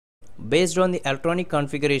based on the electronic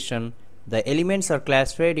configuration, the elements are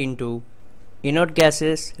classified into inert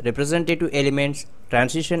gases, representative elements,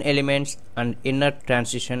 transition elements, and inert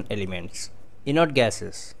transition elements. Inert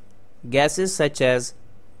gases. Gases such as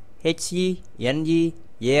He,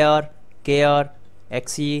 Ne, Ar, Kr,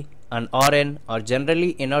 Xe, and Rn are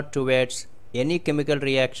generally inert towards any chemical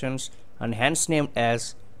reactions and hence named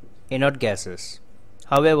as inert gases.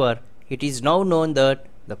 However, it is now known that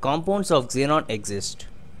the compounds of xenon exist.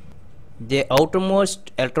 The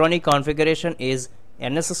outermost electronic configuration is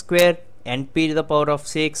Ns square Np to the power of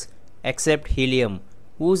 6 except helium,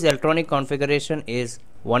 whose electronic configuration is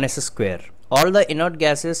 1s square. All the inert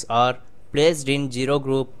gases are placed in 0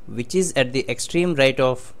 group, which is at the extreme right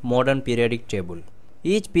of modern periodic table.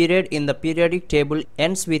 Each period in the periodic table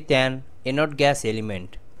ends with an inert gas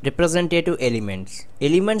element. Representative elements.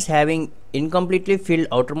 Elements having incompletely filled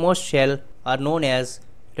outermost shell are known as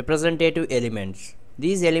representative elements.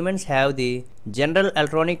 These elements have the general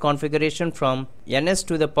electronic configuration from Ns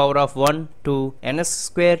to the power of 1 to Ns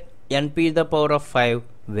square Np to the power of 5,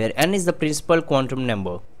 where N is the principal quantum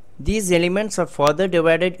number. These elements are further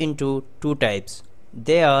divided into two types.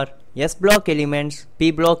 They are S-block elements,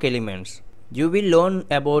 P-block elements. You will learn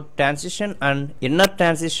about transition and inert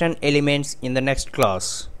transition elements in the next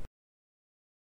class.